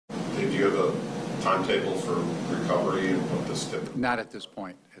Do you have a timetable for recovery and what this typically? Not at this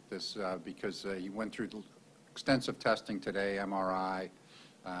point, because he went through extensive testing today, MRI.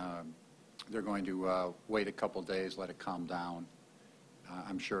 They're going to wait a couple days, let it calm down.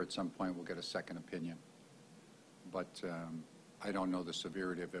 I'm sure at some point we'll get a second opinion. But I don't know the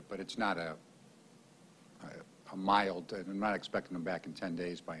severity of it, but it's not a mild, and I'm not expecting him back in 10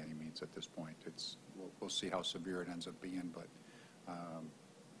 days by any means at this point. We'll see how severe it ends up being, but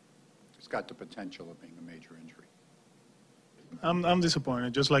it's got the potential of being a major injury. I'm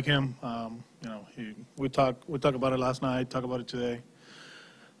disappointed, just like him. You know, we talked about it last night, talk about it today.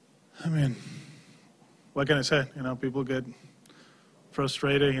 I mean, what can I say? You know, people get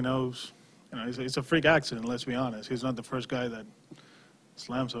frustrated. He knows, you know, it's a freak accident. Let's be honest. He's not the first guy that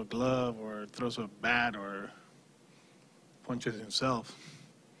slams a glove or throws a bat or punches himself.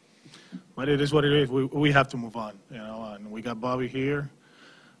 But it is what it is. We have to move on, you know. And we got Bobby here.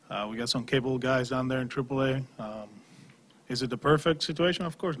 We got some capable guys down there in AAA. Is it the perfect situation?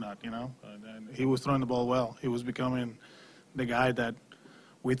 Of course not, you know. And he was throwing the ball well. He was becoming the guy that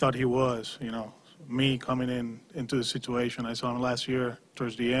we thought he was, you know. Me coming into the situation, I saw him last year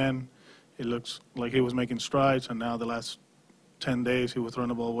towards the end. It looks like he was making strides, and now the last 10 days he was throwing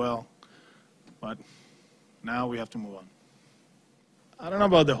the ball well. But now we have to move on. I don't know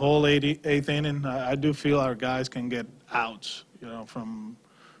about the whole eighth inning. I do feel our guys can get outs, you know, from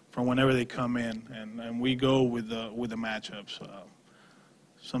whenever they come in, and we go with the matchups.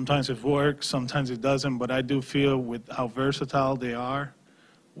 Sometimes it works, sometimes it doesn't, but I do feel with how versatile they are,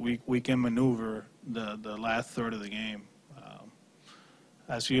 we can maneuver the last third of the game.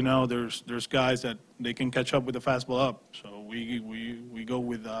 As you know, there's guys that they can catch up with the fastball up. So we go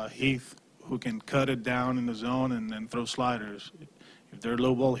with Heath, who can cut it down in the zone and then throw sliders. If they're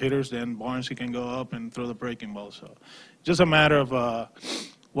low ball hitters, then Barnes, he can go up and throw the breaking ball. So just a matter of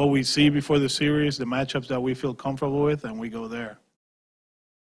what we see before the series, the matchups that we feel comfortable with, and we go there.